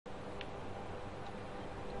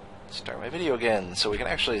Start my video again, so we can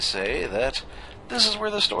actually say that this is where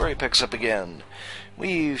the story picks up again.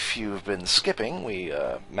 If you've been skipping, we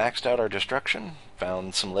maxed out our destruction,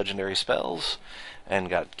 found some legendary spells, and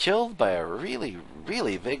got killed by a really,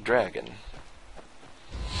 really big dragon.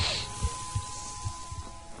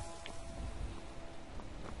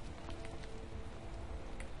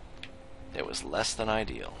 It was less than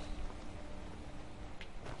ideal.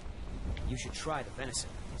 You should try the venison.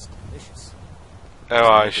 It's delicious. Oh,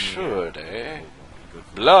 I should, eh?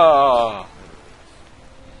 Blah!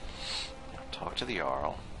 Talk to the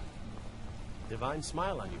Jarl. Divine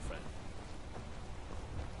smile on you, friend.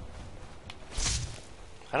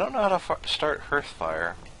 I don't know how to start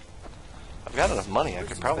Hearthfire. I've got enough money, I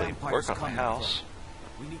could probably work on my house.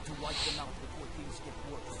 We need to wipe them out before things get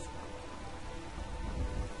worse.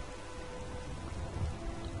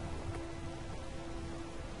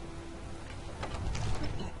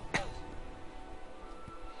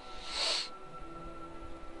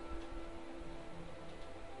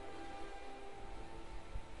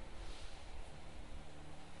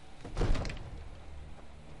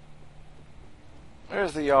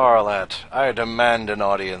 Where's the Jarl at? I demand an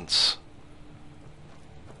audience.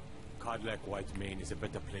 Codlek Whitemane is a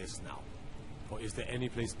better place now. Or is there any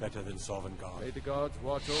place better than Sovngarde? May the gods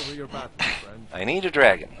watch over your battle, friend. I need a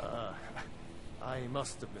dragon. I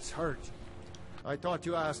must have misheard you. I thought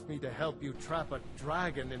you asked me to help you trap a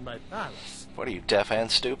dragon in my palace. What are you, deaf and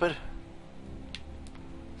stupid?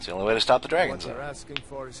 It's the only way to stop the dragons. What you're asking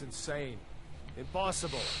for is insane.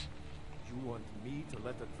 Impossible. You want me to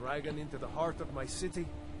let a dragon into the heart of my city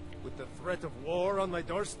with the threat of war on my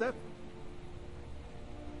doorstep?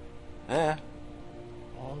 Yeah.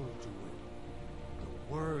 All do it.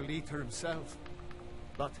 The World Eater himself.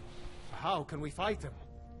 But how can we fight him?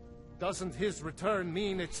 Doesn't his return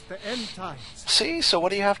mean it's the end times? See, so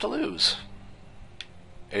what do you have to lose?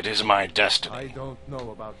 It is my destiny. I don't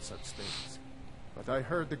know about such things. But I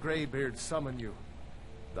heard the Greybeard summon you.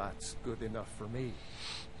 That's good enough for me.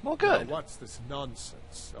 Well, good. Now, what's this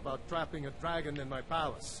nonsense about trapping a dragon in my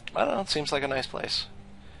palace? I don't know, it seems like a nice place.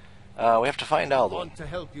 We have to find I Alduin. want to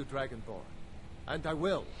help you, Dragonborn. And I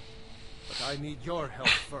will. But I need your help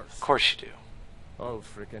first. Of course you do.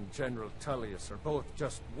 Ulfric and General Tullius are both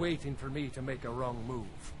just waiting for me to make a wrong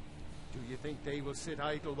move. Do you think they will sit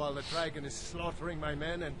idle while the dragon is slaughtering my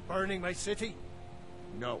men and burning my city?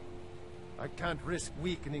 No. I can't risk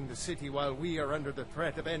weakening the city while we are under the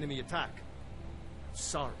threat of enemy attack.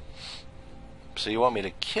 Sorry. So you want me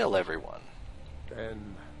to kill everyone?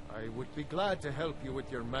 Then I would be glad to help you with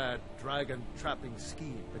your mad dragon trapping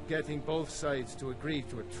scheme. But getting both sides to agree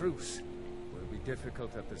to a truce will be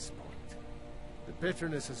difficult at this point. The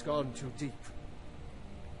bitterness has gone too deep.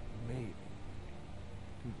 Maybe.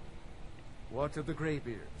 What of the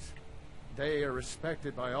Greybeards? They are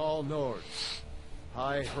respected by all Nords.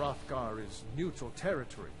 High Hrothgar is neutral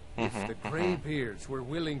territory. If the Greybeards were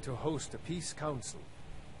willing to host a peace council,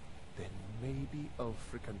 then maybe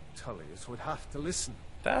Ulfric and Tullius would have to listen.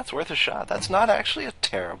 That's worth a shot. That's not actually a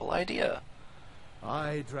terrible idea.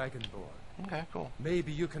 Aye, Dragonborn. Okay, cool.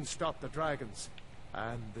 Maybe you can stop the dragons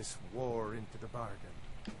and this war into the bargain.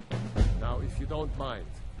 Now, if you don't mind,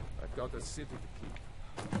 I've got a city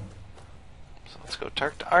to keep. So let's go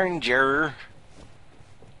talk to Arnger.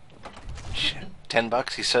 Shit.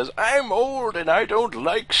 $10, he says, I'm old and I don't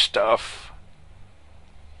like stuff.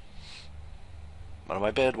 One on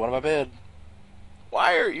my bed, one on my bed.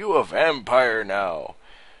 Why are you a vampire now?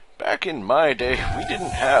 Back in my day, we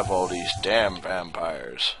didn't have all these damn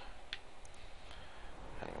vampires.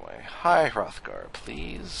 Anyway, hi Hrothgar,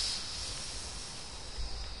 please.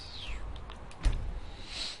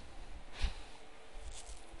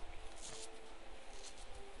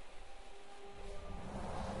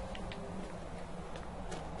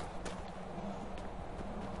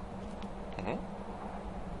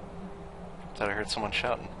 Thought I heard someone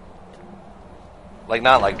shouting. Like,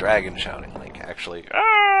 not like dragon shouting, like actually,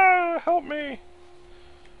 ah, help me!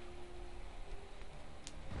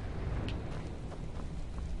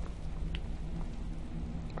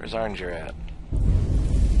 Where's Arnger at?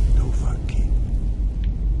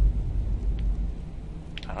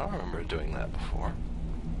 I don't remember doing that before.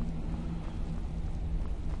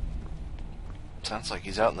 Sounds like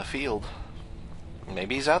he's out in the field.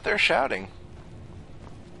 Maybe he's out there shouting.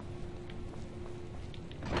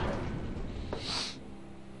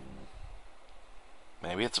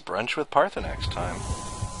 Maybe it's brunch with Partha next time.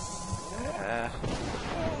 Yeah.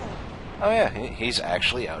 Oh yeah, he's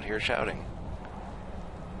actually out here shouting.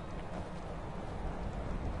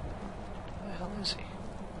 Where the hell is he?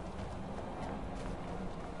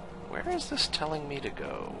 Where is this telling me to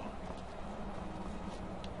go?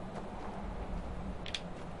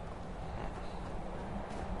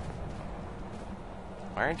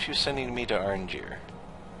 Why aren't you sending me to Arngeir?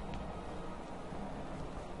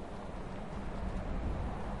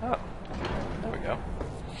 Oh, there we go.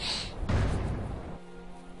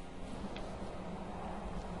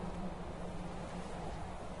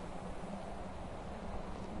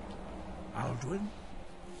 Alduin?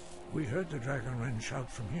 We heard the Dragonren shout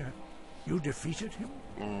from here. You defeated him?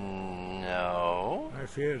 No. I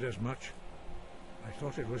feared as much. I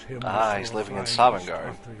thought it was him. He's living in flying east Sovngarde.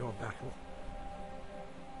 after your battle.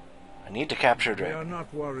 I need to capture They are Dragon.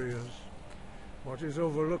 not warriors. What is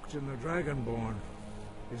overlooked in the Dragonborn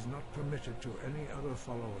is not permitted to any other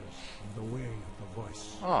followers of the way of the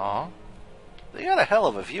voice. Aw. They got a hell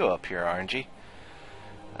of a view up here, RNG.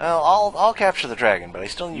 Well, I'll capture the dragon, but I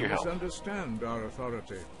still need your help. Misunderstand our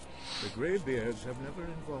authority. The Greybeards have never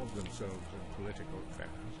involved themselves in political affairs.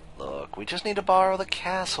 Look, we just need to borrow the I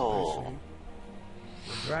castle.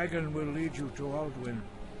 see. The dragon will lead you to Alduin,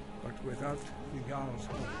 but without the Jarl's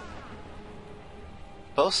help.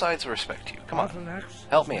 Both sides respect you. Come on. Arthanax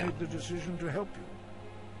Help has me made out. the decision to help you.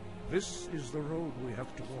 This is the road we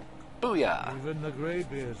have to walk. Booyah! Even the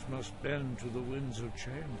Greybeards must bend to the winds of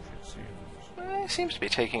change, it seems. He seems to be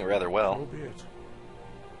taking it rather well. So be it.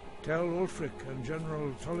 Tell Ulfric and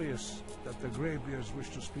General Tullius that the Greybeards wish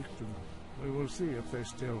to speak to them. We will see if they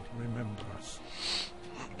still remember us.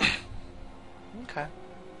 Okay.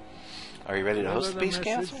 Are you ready to host the peace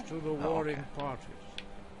Deliver council? message to the warring parties.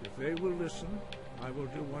 If they will listen, I will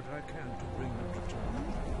do what I can to bring them to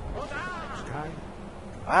terms. Sky?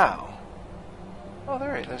 Wow. Oh,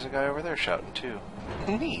 there's a guy over there shouting too.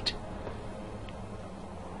 Neat.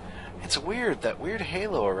 It's weird, that weird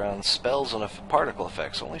halo around spells and particle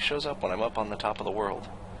effects only shows up when I'm up on the top of the world.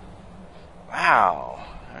 Wow.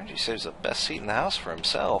 RG saves the best seat in the house for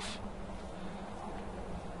himself.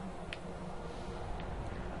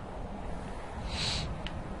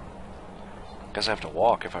 Guess I have to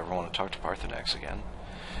walk if I ever want to talk to Parthenax again.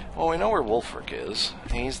 Well, we know where Wulfric is.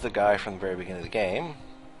 He's the guy from the very beginning of the game.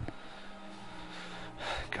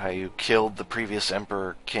 Guy who killed the previous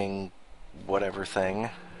Emperor, King, whatever thing.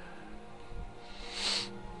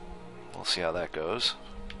 We'll see how that goes.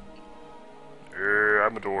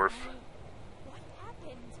 I'm a dwarf. What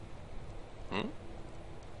happened? Hmm?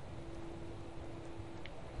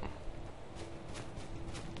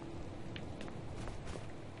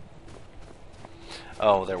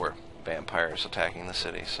 Oh, there were vampires attacking the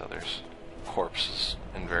city, so there's corpses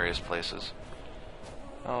in various places.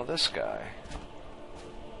 Oh, this guy.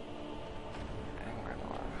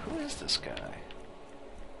 Who is this guy?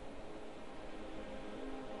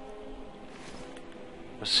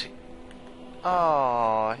 Was he?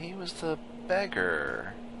 Oh, he was the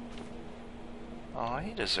beggar. Oh,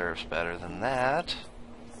 he deserves better than that.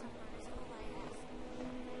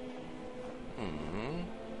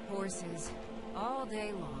 Horses. All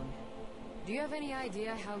day long. Do you have any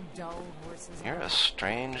idea how dull horses You're are? a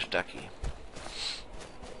strange ducky.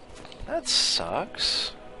 That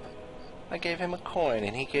sucks. I gave him a coin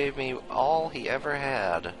and he gave me all he ever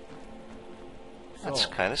had. That's So,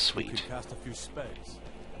 kind of You sweet. could cast a few spells.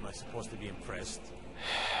 Am I supposed to be impressed?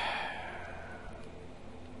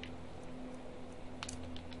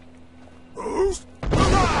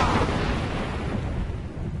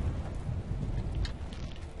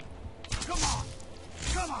 Come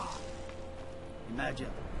on! Imagine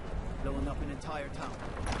blowing up an entire town.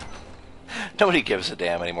 Nobody gives a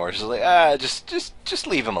damn anymore. It's just like, just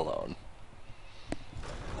leave him alone.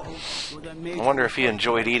 I wonder if he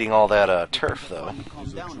enjoyed eating all that turf, though. Calm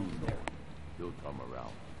down over there. He'll come around.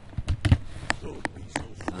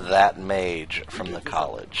 That mage from the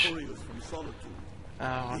college.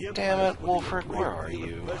 Oh, damn it, Wulfric, where are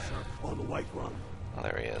you? On the Whiterun. Oh,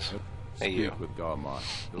 there he is. Hey, you. Speak with Garmar.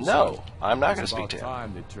 No, I'm not going It's to speak about to him.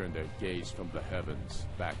 time they turned their gaze from the heavens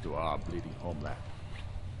back to our bleeding homeland.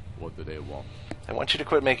 What do they want? I want you to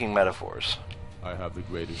quit making metaphors. I have the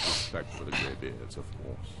greatest respect for the Greybeards, of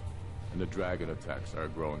course, and the dragon attacks are a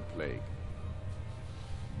growing plague.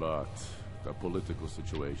 But the political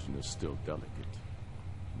situation is still delicate.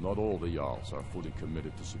 Not all the Jarls are fully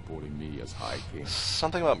committed to supporting me as High King.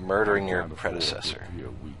 Something about murdering your I can't afford to predecessor. appear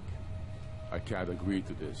weak. I can't agree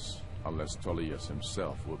to this unless Tullius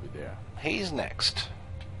himself will be there. He's next.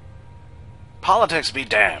 Politics be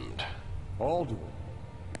damned. Alduin,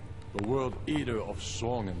 the world eater of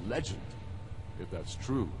song and legend. If that's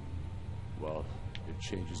true, well, it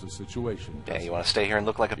changes the situation. Yeah, doesn't you want it? to stay here and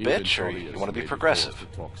look like a Even bitch, or Tullius you want to be may progressive?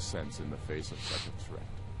 forced to talk sense in the face of such a threat.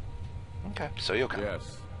 Okay, so you'll come.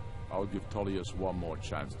 Yes, I'll give Tullius one more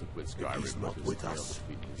chance to quit Skyrim. He's not his with tail us.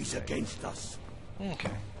 between his He's legs. against us.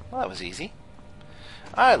 Okay, well that was easy.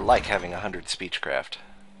 I like having 100 speechcraft.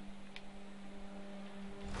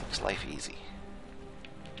 Makes life easy.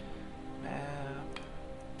 Map.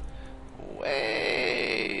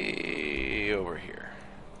 Way over here.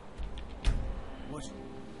 What?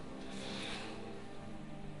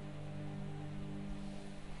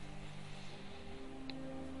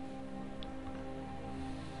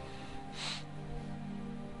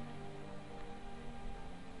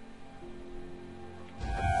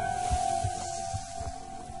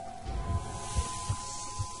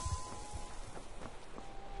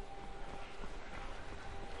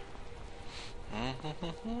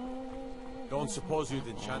 Don't suppose you'd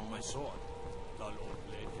enchant my sword? Dull old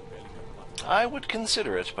blade can barely get by. I would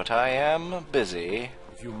consider it, but I am busy.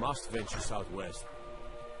 If you must venture southwest,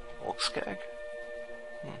 Volkskeg?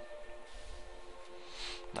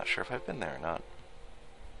 Not sure if I've been there or not.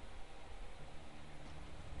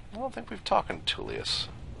 I don't think we've talked to Tullius.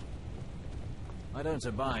 I don't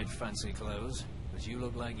abide fancy clothes, but you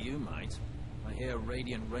look like you might. I hear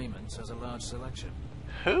Radiant Raiment has a large selection.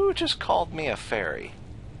 Who just called me a fairy?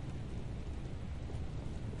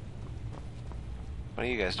 What are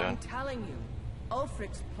you guys doing? I'm telling you,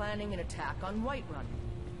 Ulfric's planning an attack on Whiterun.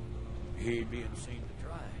 He'd be insane to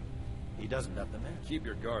try. He doesn't have the men. keep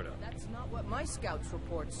your guard up. That's not what my scouts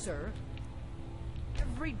report, sir.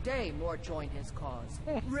 Every day more join his cause.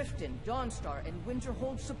 Riften, Dawnstar, and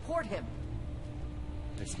Winterhold support him.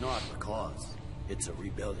 It's not a cause. It's a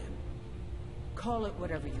rebellion. Call it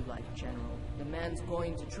whatever you like, General. The man's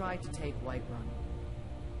going to try to take Whiterun.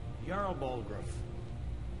 Jarl Balgruuf.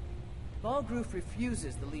 Balgruuf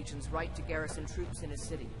refuses the Legion's right to garrison troops in his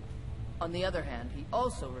city. On the other hand, he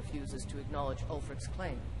also refuses to acknowledge Ulfric's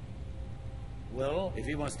claim. Well, if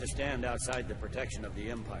he wants to stand outside the protection of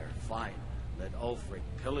the Empire, fine. Let Ulfric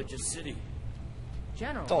pillage his city.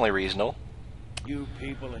 General. It's only reasonable. You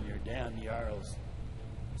people and your damn Jarls.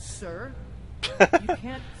 Sir, you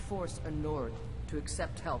can't force a Nord to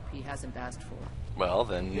accept help he hasn't asked for. Well,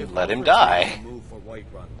 then If let him Ulfric's die. making a move for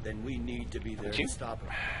Whiterun, then we need to be there Would to you? stop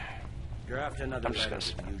him. Draft another I'm just letter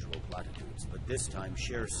gonna with the usual platitudes, but this time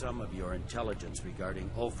share some of your intelligence regarding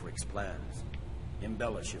Ulfric's plans.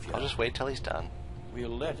 Embellish if you I'll just wait till he's done.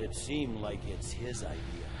 We'll let it seem like it's his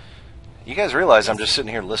idea. You guys realize I'm just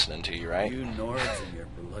sitting here listening to you, right? You Nords and your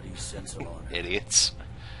bloody sense of honor. Idiots.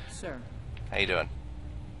 Sir, How you doing?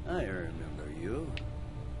 I remember you.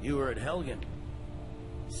 You were at Helgen.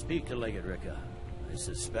 Speak to Legate Ricka. I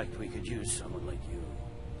suspect we could use someone like you.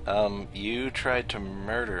 You tried to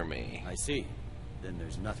murder me. I see. Then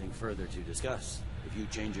there's nothing further to discuss. If you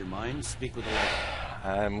change your mind, speak with the Legate.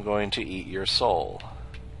 I'm going to eat your soul.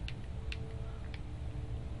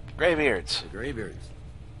 Greybeards. The Greybeards.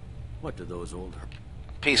 What do those old...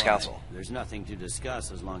 Peace Why, Council. There's nothing to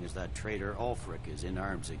discuss as long as that traitor Ulfric is in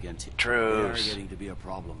arms against him. Truce. They are getting to be a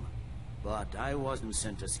problem. But I wasn't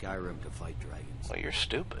sent to Skyrim to fight dragons. Well, you're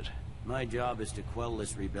stupid. My job is to quell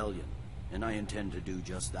this rebellion, and I intend to do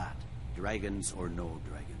just that. Dragons or no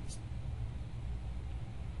dragons.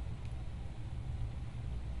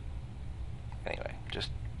 Anyway,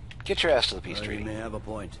 just get your ass to the peace You treaty. may have a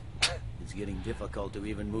point. It's getting difficult to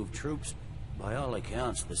even move troops. By all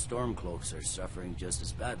accounts, the Stormcloaks are suffering just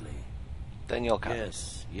as badly. Then you'll come.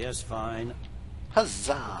 Yes, fine.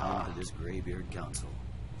 Huzzah! Come to this Greybeard Council.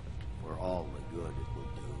 For all the good it will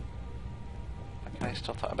do. Why can I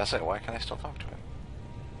still talk? That's it. Why can I still talk to him?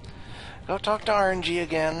 Go talk to RNG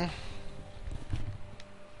again.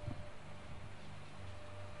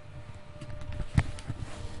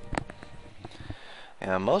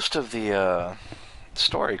 Yeah, most of the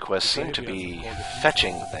story quests seem to be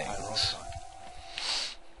fetching things.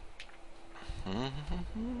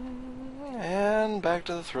 And back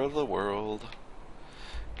to the throat of the world.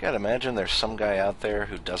 Gotta imagine there's some guy out there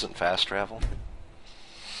who doesn't fast travel.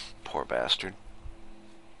 Poor bastard.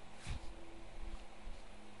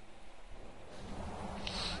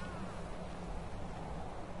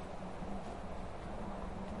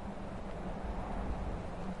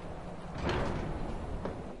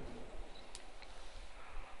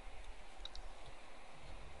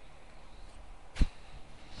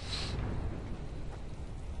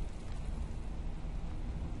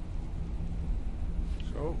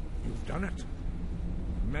 So, you've done it.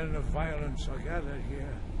 Men of violence are gathered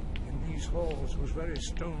here, in these halls whose very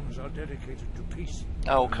stones are dedicated to peace.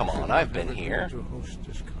 Oh, come on, I've been here. To host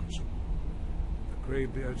this council. The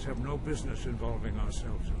Greybeards have no business involving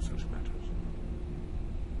ourselves in such matters.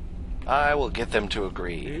 I will get them to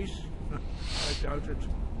agree. Peace? I doubt it.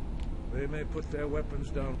 They may put their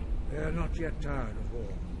weapons down. They are not yet tired of war.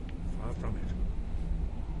 Far from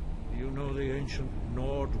it. Do you know the ancient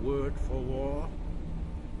Nord word for war?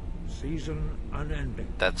 Season unending.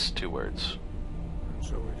 That's 2 words. And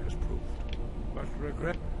so it has proved. But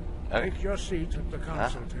regret Okay. Take your seat at the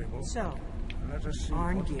council table. So, Let us see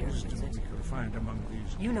Arn what Gear, wisdom is it? we can find among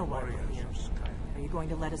these you know what warriors we're here. of Skyrim. Are you going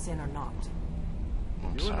to let us in or not?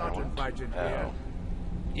 I'm You are sorry, not what? invited Oh. here.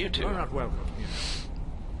 You two. You're not welcome here.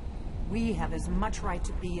 We have as much right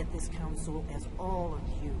to be at this council as all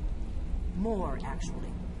of you. More,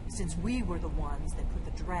 actually, since we were the ones that put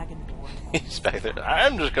the Dragonborn on. He's back there.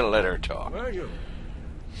 I'm just gonna let her talk. Were you?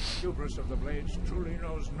 Hubris of the Blades truly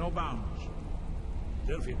knows no bounds.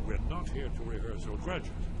 Delphine, we're not here to rehearse or grudge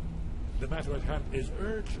it. The matter at hand is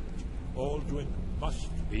urgent. All doing must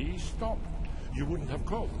be stopped. You wouldn't have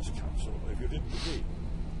called this council if you didn't agree.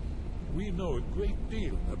 We know a great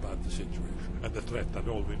deal about the situation and the threat that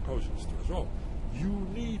Alwyn poses to us all. You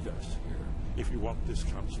need us here if you want this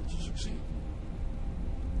council to succeed.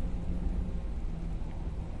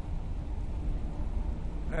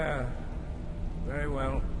 Very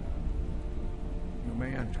well. You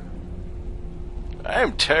may enter.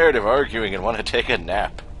 I'm tired of arguing and want to take a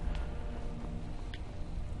nap.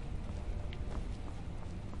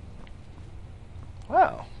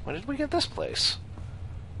 Wow, when did we get this place?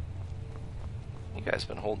 You guys have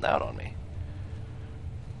been holding out on me.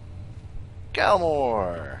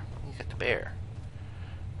 Galmore! You got the bear.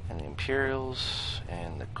 And the Imperials,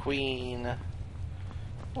 and the Queen.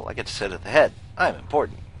 Well, I get to sit at the head. I'm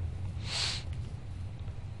important.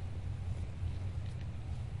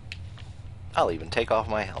 I'll even take off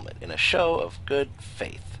my helmet in a show of good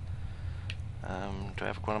faith. Do I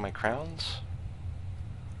have one of my crowns?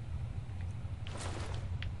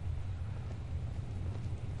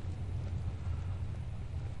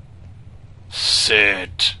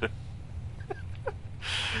 Sit.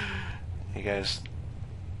 You guys,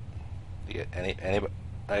 anybody?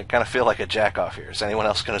 I kind of feel like a jack off here. Is anyone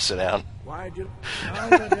else going to sit down? Now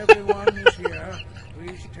that everyone is here,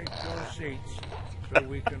 please take your seats so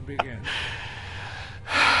we can begin.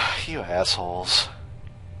 You assholes.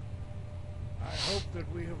 I hope that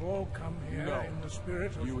we have all come here in the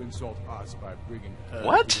spirit of... You insult us by bringing her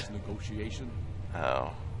What? to this negotiation?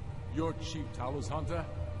 Oh. You're Chief Talos Hunter?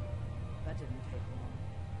 That didn't take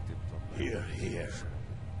long. Here, here.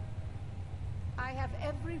 I have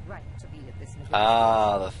every right to be at this negotiation.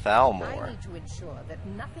 Ah, the I Thalmor. need to ensure that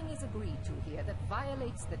nothing is agreed to here that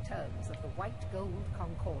violates the terms of the White Gold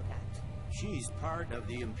Concordat. She's part of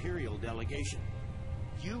the Imperial delegation.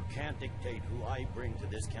 You can't dictate who I bring to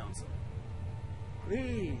this council.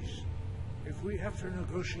 Please, if we have to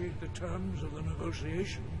negotiate the terms of the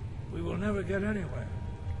negotiation, we will never get anywhere.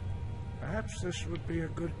 Perhaps this would be a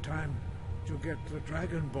good time to get the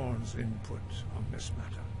Dragonborn's input on this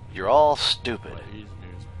matter. You're all stupid.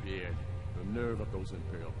 Izmir's beard. The nerve of those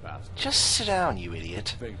Imperial bastards. Just sit down, you idiot.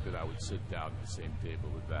 To think that I would sit down at the same table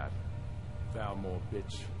with that Thalmor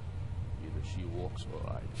bitch. Either she walks or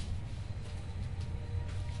I.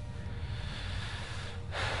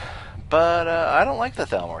 But I don't like the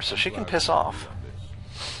Thalmor, so she can piss off.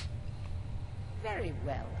 Very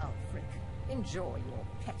well, Ulfric. Enjoy your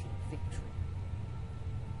petty victory.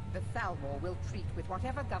 The Thalmor will treat with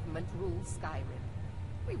whatever government rules Skyrim.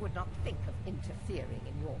 We would not think of interfering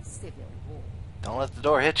in your civil war. Don't let the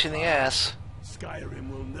door hit you in the ass. Skyrim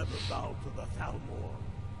will never bow to the Thalmor.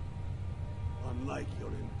 Unlike your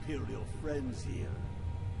Imperial friends here.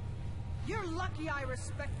 You're lucky I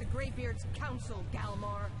respect the Greybeard's counsel,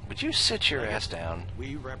 Galmar. Would you sit your ass down?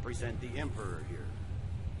 We represent the Emperor here.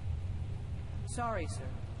 Sorry, sir.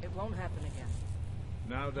 It won't happen again.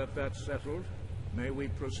 Now that that's settled, may we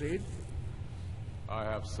proceed? I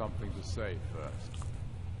have something to say first.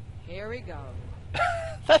 Here we go.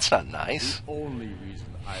 That's not nice. The only reason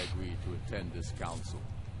I agreed to attend this council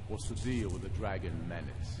was to deal with the Dragon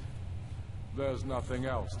Menace. There's nothing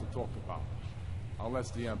else to talk about.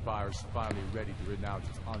 Unless the Empire is finally ready to renounce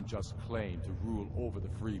its unjust claim to rule over the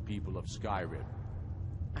free people of Skyrim.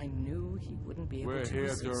 I knew he wouldn't be able We're to here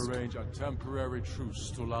resist. to arrange a temporary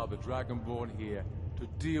truce to allow the Dragonborn here to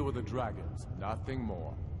deal with the dragons, nothing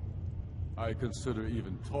more. I consider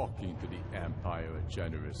even talking to the Empire a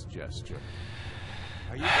generous gesture.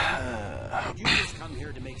 Are you done? Did you just come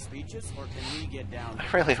here to make speeches, or can we get down to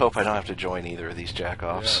I really hope I don't have to join either of these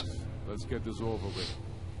jack-offs. Yes, let's get this over with.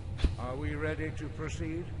 Are we ready to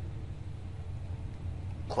proceed?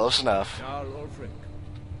 Close enough. Jarl Ulfric.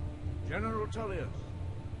 General Tullius.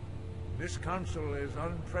 This council is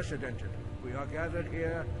unprecedented. We are gathered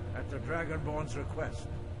here at the Dragonborn's request.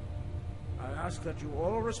 I ask that you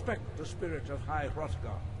all respect the spirit of High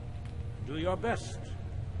Hrothgar. Do your best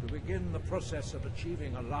to begin the process of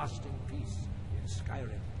achieving a lasting peace in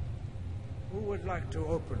Skyrim. Who would like to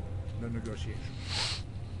open the negotiations?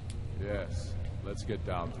 Yes, let's get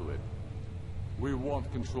down to it. We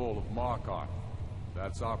want control of Markarth.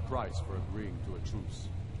 That's our price for agreeing to a truce.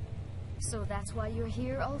 So that's why you're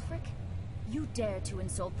here, Ulfric? You dare to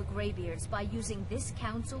insult the Greybeards by using this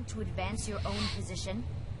council to advance your own position?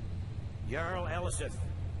 Jarl Elisith.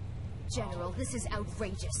 General, this is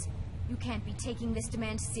outrageous. You can't be taking this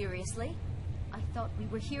demand seriously. I thought we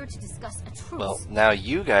were here to discuss a truce. Well, now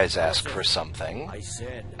you guys ask for something, I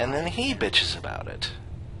said... and then he bitches about it.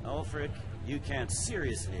 Ulfric, you can't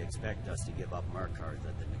seriously expect us to give up Markarth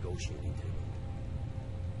at the negotiating table.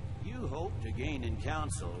 You hoped to gain in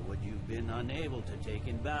council what you've been unable to take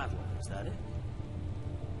in battle, is that it?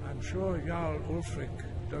 I'm sure Jarl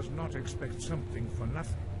Ulfric does not expect something for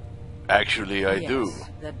nothing. Actually, I do.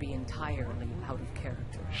 That'd be entirely out of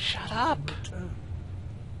character. Shut up!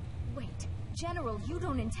 Wait, General, you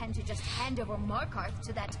don't intend to just hand over Markarth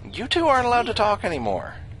to that... You two aren't allowed to talk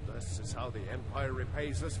anymore. This is how the Empire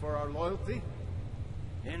repays us for our loyalty?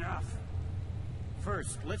 Enough.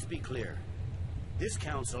 First, let's be clear. This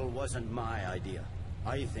council wasn't my idea.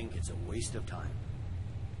 I think it's a waste of time.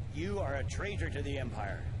 You are a traitor to the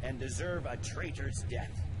Empire, and deserve a traitor's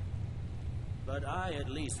death. But I at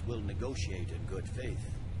least will negotiate in good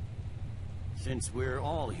faith. Since we're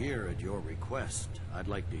all here at your request, I'd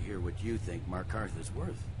like to hear what you think Markarth is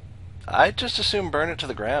worth. I'd just assume burn it to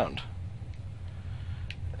the ground.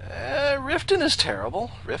 Riften is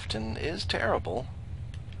terrible. Riften is terrible.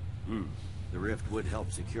 The rift would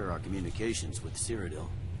help secure our communications with Cyrodiil,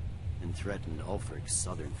 and threaten Ulfric's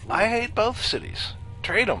southern fleet. I hate both cities.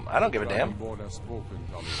 Trade them. I don't give a damn. Dragonborn has spoken,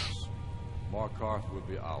 Tullius. Markarth will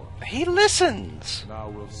be ours. He listens. Now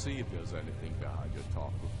we'll see if there's anything behind your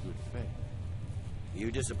talk of good faith.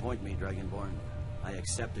 You disappoint me, Dragonborn. I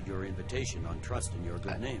accepted your invitation on trust in your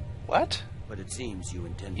good name. What? But it seems you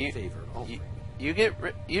intend to favor Ulfric.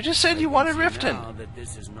 You just said you wanted Riften. Now that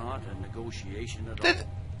this is not a negotiation at all.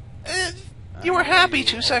 You were happy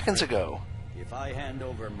 2 seconds ago. If I hand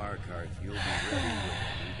over Markarth, you'll be ready with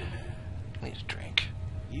a new demand. Need a drink.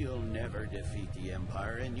 You'll never defeat the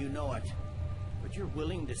Empire, and you know it. But you're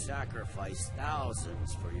willing to sacrifice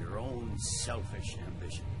thousands for your own selfish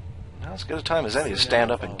ambition. Now as good a time as any to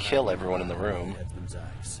stand up and kill everyone in the room. Edmund's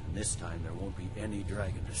axe, and this time there won't be any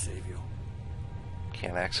dragon to save you.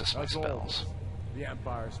 Can't access my spells. The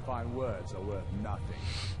Empire's fine words are worth nothing.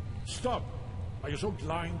 Stop! Are you so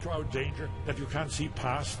blind to our danger that you can't see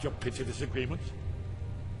past your petty disagreements?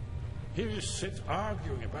 Here you sit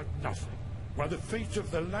arguing about nothing, while the fate of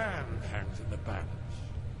the land hangs in the balance.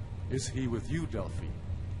 Is he with you, Delphine?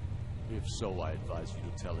 If so, I advise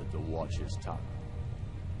you to tell him to watch his tongue.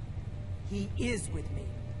 He is with me.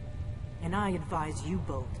 And I advise you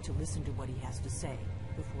both to listen to what he has to say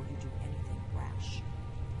before you do anything rash.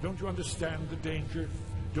 Don't you understand the danger?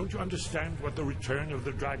 Don't you understand what the return of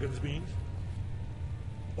the dragons means?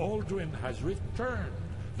 Alduin has returned,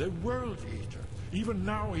 the World Eater. Even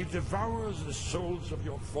now he devours the souls of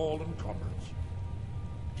your fallen comrades.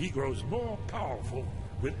 He grows more powerful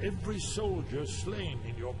with every soldier slain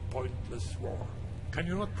in your pointless war. Can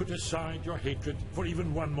you not put aside your hatred for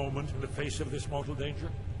even one moment in the face of this mortal danger?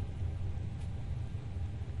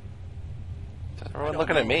 Everyone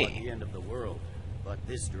looking at me. At the end of the world, but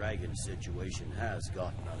this dragon situation has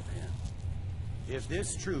gotten out of hand. If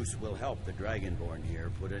this truce will help the Dragonborn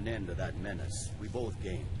here put an end to that menace, we both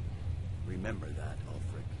gain. Remember that,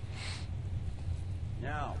 Ulfric.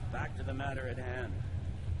 Now, back to the matter at hand.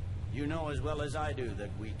 You know as well as I do that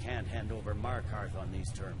we can't hand over Markarth on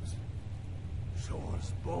these terms. Show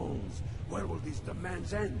us bones. Where will these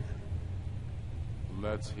demands end?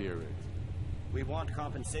 Let's hear it. We want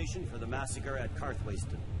compensation for the massacre at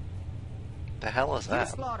Karthwasten. The hell is You that?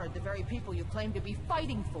 slaughtered the very people you claim to be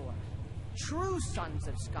fighting for. True sons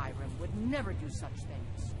of Skyrim would never do such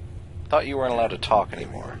things. Thought you weren't allowed to talk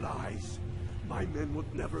anymore. Lies. My men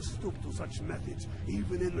would never stoop to such methods,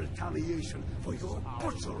 even in retaliation for your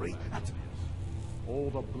butchery at... All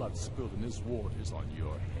the blood spilled in this ward is on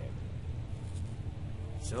your head.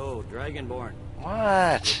 So, Dragonborn. What?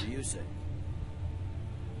 What do you say?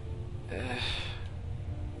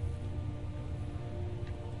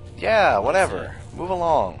 Yeah, whatever. Move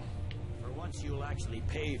along. For once you'll actually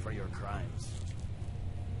pay for your crimes.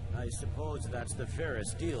 I suppose that's the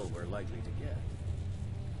fairest deal we're likely to get.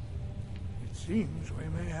 It seems we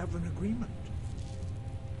may have an agreement.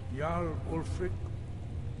 Jarl Ulfric,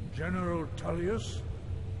 General Tullius,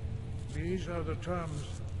 these are the terms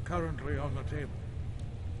currently on the table.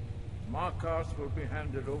 Markarth will be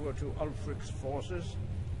handed over to Ulfric's forces,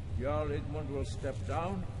 Jarl Igmund will step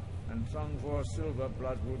down, and Thungvor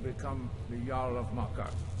Silverblood will become the Jarl of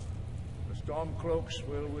Markarth. The Stormcloaks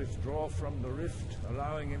will withdraw from the rift,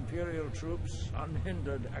 allowing Imperial troops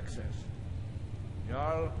unhindered access.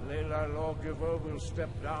 Jarl Leila Lawgiver will step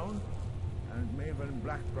down, and Maven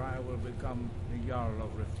Blackbriar will become the Jarl of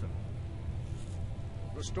Riften.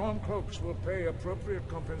 The Stormcloaks will pay appropriate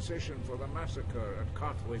compensation for the massacre at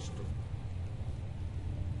Cartwayston.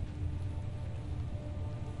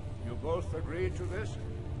 You both agree to this?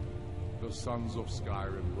 The Sons of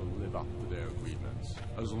Skyrim will live up to their agreements,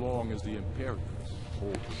 as long as the Imperials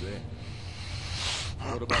hold to them.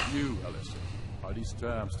 What about you, Ellison? Are these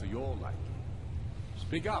terms to your liking?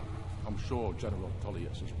 Speak up. I'm sure General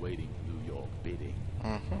Tullius is waiting to do your bidding.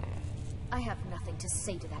 I have nothing to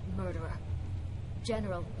say to that murderer.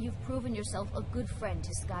 General, you've proven yourself a good friend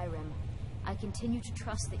to Skyrim. I continue to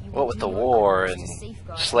trust that you will What with do the your war utmost and to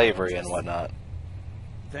safeguard our slavery and interests. whatnot.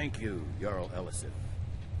 Thank you, Jarl Elisif.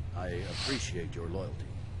 I appreciate your loyalty.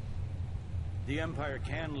 The Empire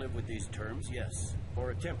can live with these terms, yes,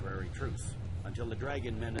 for a temporary truce, until the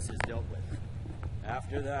dragon menace is dealt with.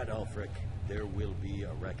 After that, Ulfric, there will be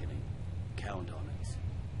a reckoning. Count on it.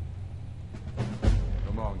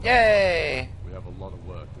 Come on, guys. Yay! We have a lot of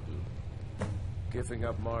work to do. Giving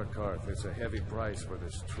up Markarth is a heavy price for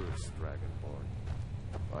this truce, Dragonborn.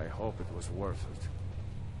 I hope it was worth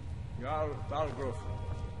it. Jarl Dalgruf,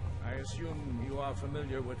 I assume you are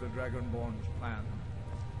familiar with the Dragonborn's plan.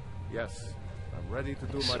 Yes, I'm ready to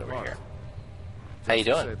do Sit my over part. here. Just How you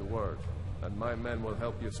doing? Say the word, and my men will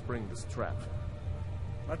help you spring this trap.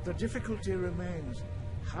 But the difficulty remains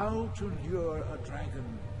how to lure a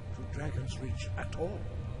dragon to Dragon's Reach at all.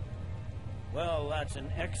 Well, that's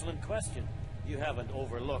an excellent question. You haven't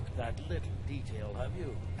overlooked that little detail, have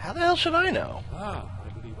you? How the hell should I know? I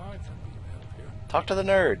believe I can be of help here. Talk to the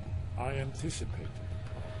nerd. I anticipated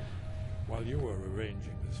the problem. While you were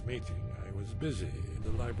arranging this meeting, I was busy in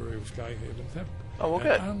the library of Skyhaven Temple. Oh, well,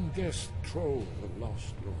 good. An unguessed trove of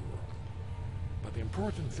lost lore. But the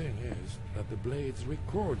important thing is that the Blades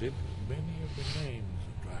recorded many of the names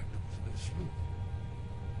of dragons they slew.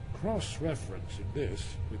 Cross-referencing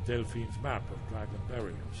this with Delphine's map of dragon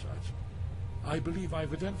burial sites, I believe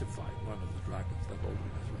I've identified one of the dragons that Odin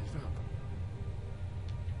has raised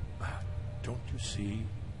up. Don't you see?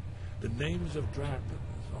 The names of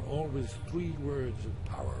dragons are always 3 words of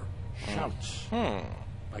power. Shouts.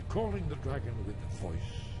 By calling the dragon with a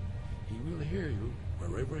voice, he will hear you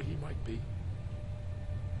wherever he might be.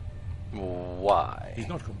 Why? He's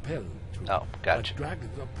not compelled to. Oh, gotcha. But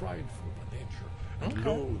dragons are prideful by nature and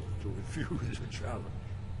loath to refuse a challenge.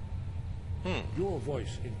 Your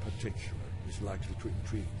voice in particular is likely to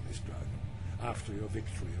intrigue this dragon after your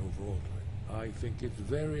victory over Aldrin. I think it's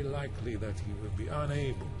very likely that he will be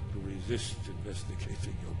unable to resist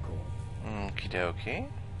investigating your call. Okie dokie.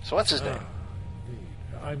 So what's his name? Indeed.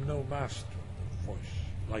 I'm no master of the voice,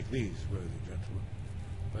 like these worthy gentlemen,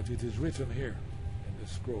 but it is written here in the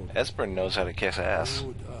scroll. Esbern knows how to kiss ass.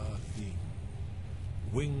 Good thing.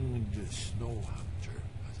 Winged snow hunter,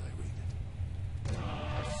 as I read it.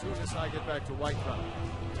 As soon as I get back to Whiterun,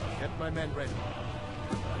 I'll get my men ready.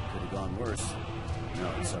 That could have gone worse.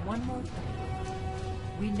 No, it's There's one more thing.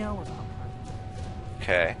 We know about her.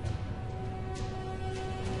 Okay.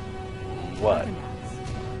 What?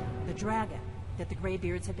 Arthanax, the dragon that the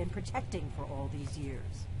Greybeards have been protecting for all these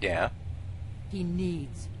years. Yeah. He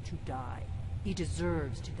needs to die. He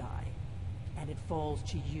deserves to die. And it falls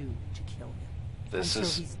to you to kill him. This Until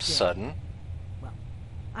is he's dead. sudden. Well,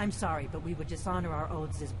 I'm sorry, but we would dishonor our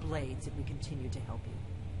oaths as blades if we continue to help you.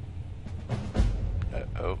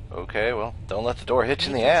 Oh, okay, well, don't let the door hit you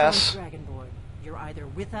in Make the your ass. choice, Dragonborn. You're either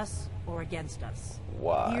with us or against us.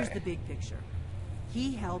 Why? Here's the big picture.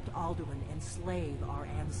 He helped Alduin enslave our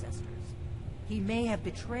ancestors. He may have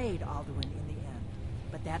betrayed Alduin in the end,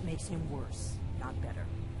 but that makes him worse, not better.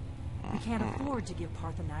 We can't afford to give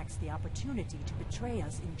Parthenax the opportunity to betray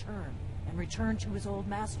us in turn and return to his old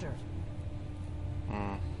master.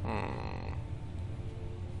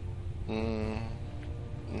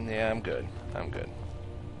 Yeah, I'm good. I'm good.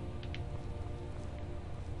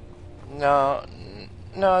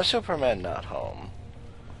 No, Superman not home.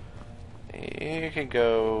 You can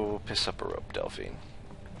go piss up a rope, Delphine.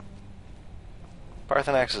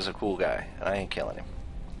 Parthenax is a cool guy, and I ain't killing him.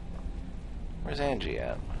 Where's Angie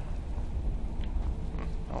at?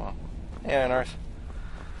 Oh well. Yeah, North.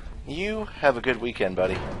 You have a good weekend,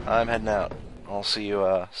 buddy. I'm heading out. I'll see you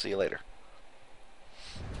later.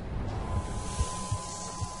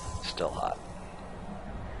 Still hot.